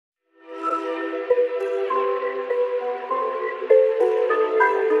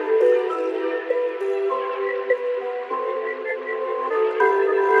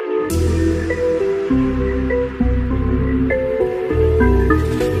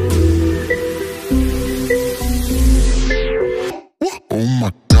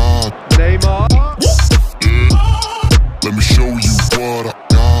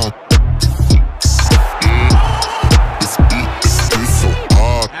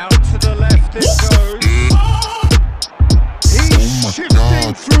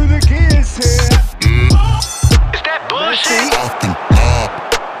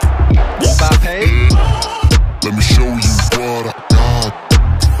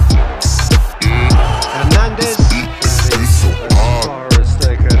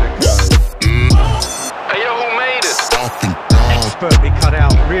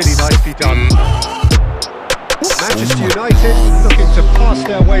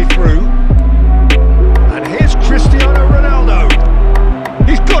way through. And here's Cristiano Ronaldo.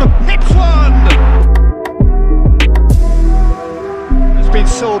 He's got a hit one! It's been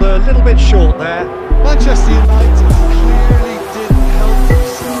sold a little bit short there. Manchester United clearly didn't help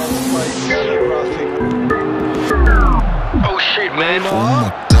themselves by telegraphing. Oh shit, man.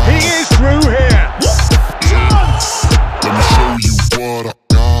 He is through here. Chance! Let me show you what I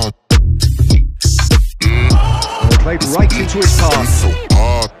got. Played right into his pass. So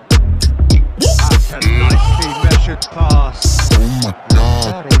hard. That's a nicely measured pass. Oh my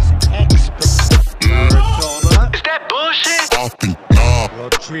God. That is expert. Maradona. Is that bullshit? I think not.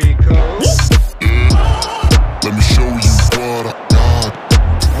 Rodrigo. Let me show you what I got.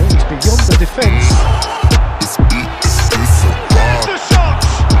 He's beyond the defence. It's big, it's so hard. The shot!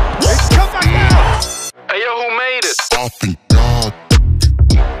 It's come back out! Hey, yo, who made it? I think